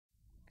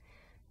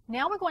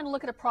Now we're going to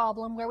look at a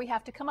problem where we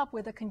have to come up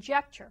with a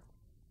conjecture.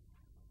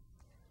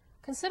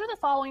 Consider the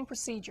following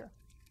procedure.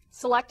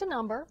 Select a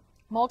number,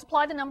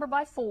 multiply the number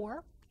by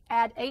 4,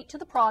 add 8 to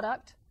the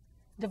product,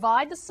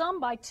 divide the sum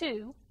by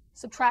 2,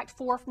 subtract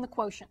 4 from the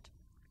quotient.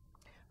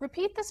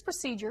 Repeat this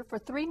procedure for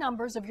 3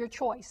 numbers of your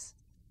choice.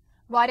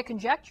 Write a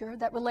conjecture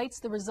that relates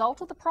the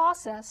result of the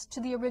process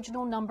to the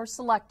original number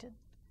selected.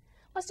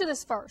 Let's do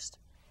this first.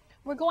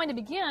 We're going to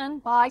begin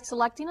by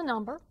selecting a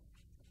number,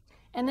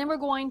 and then we're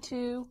going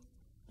to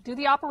do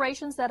the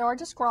operations that are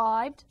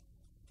described,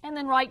 and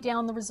then write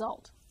down the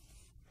result.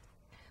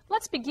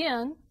 Let's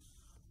begin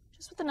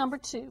just with the number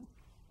 2.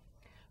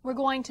 We're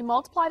going to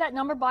multiply that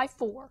number by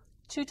 4.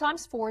 2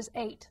 times 4 is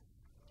 8.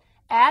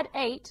 Add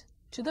 8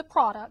 to the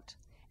product,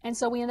 and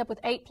so we end up with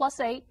 8 plus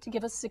 8 to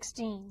give us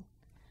 16.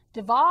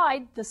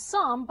 Divide the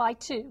sum by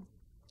 2.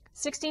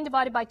 16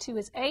 divided by 2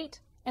 is 8,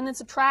 and then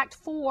subtract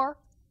 4,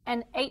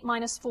 and 8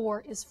 minus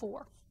 4 is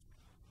 4.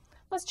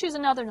 Let's choose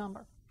another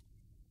number.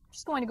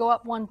 Just going to go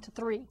up 1 to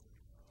 3.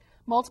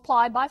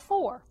 Multiply by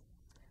 4.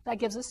 That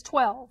gives us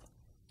 12.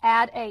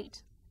 Add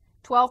 8.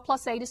 12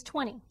 plus 8 is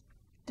 20.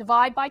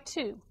 Divide by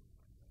 2.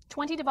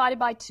 20 divided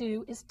by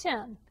 2 is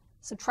 10.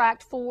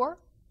 Subtract 4.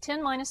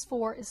 10 minus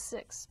 4 is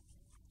 6.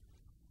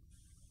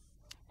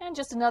 And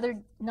just another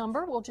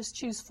number, we'll just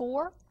choose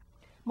 4.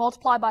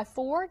 Multiply by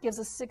 4 gives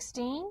us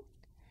 16.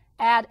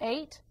 Add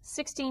 8.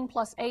 16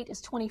 plus 8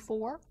 is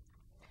 24.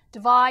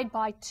 Divide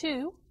by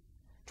 2.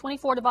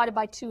 24 divided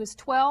by 2 is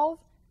 12.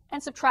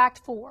 And subtract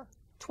 4.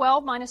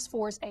 12 minus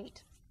 4 is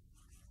 8.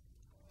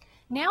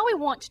 Now we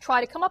want to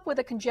try to come up with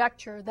a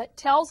conjecture that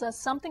tells us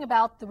something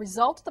about the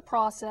result of the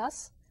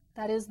process,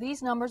 that is,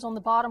 these numbers on the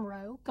bottom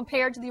row,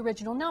 compared to the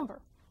original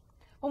number.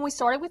 When we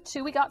started with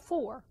 2, we got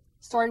 4.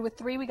 Started with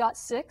 3, we got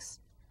 6.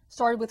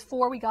 Started with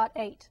 4, we got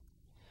 8.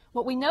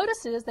 What we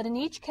notice is that in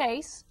each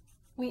case,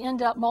 we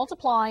end up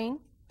multiplying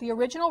the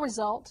original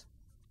result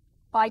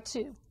by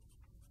 2.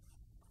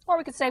 Or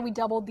we could say we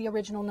doubled the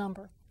original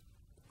number.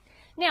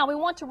 Now, we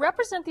want to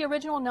represent the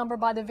original number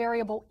by the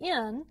variable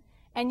n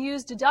and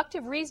use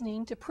deductive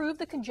reasoning to prove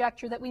the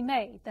conjecture that we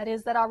made, that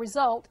is, that our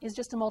result is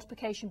just a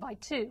multiplication by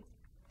 2.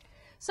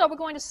 So we're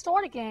going to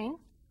start again.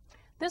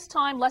 This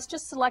time, let's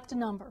just select a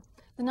number.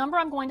 The number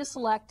I'm going to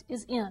select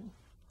is n.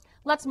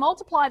 Let's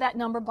multiply that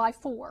number by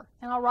 4,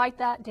 and I'll write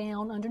that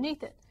down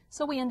underneath it.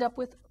 So we end up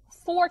with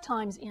 4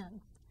 times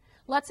n.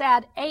 Let's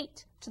add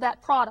 8 to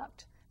that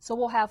product. So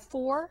we'll have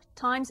 4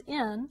 times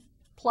n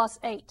plus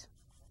 8.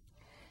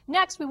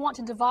 Next, we want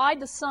to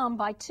divide the sum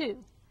by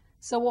 2.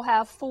 So we'll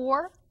have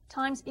 4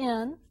 times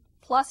n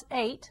plus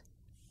 8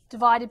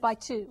 divided by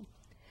 2.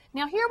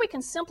 Now here we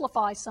can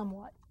simplify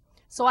somewhat.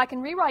 So I can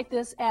rewrite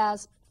this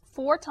as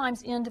 4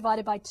 times n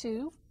divided by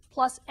 2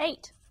 plus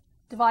 8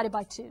 divided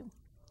by 2.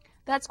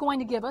 That's going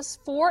to give us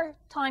 4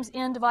 times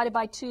n divided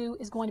by 2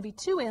 is going to be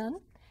 2n,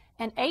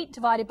 and 8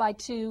 divided by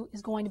 2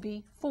 is going to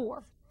be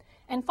 4.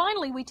 And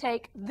finally, we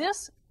take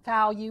this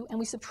value and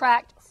we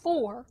subtract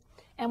 4,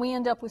 and we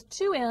end up with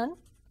 2n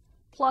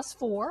plus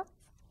 4,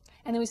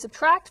 and then we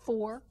subtract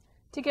 4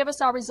 to give us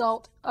our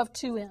result of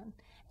 2n.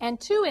 And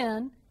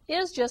 2n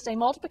is just a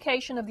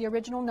multiplication of the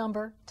original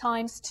number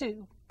times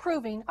 2,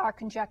 proving our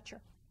conjecture.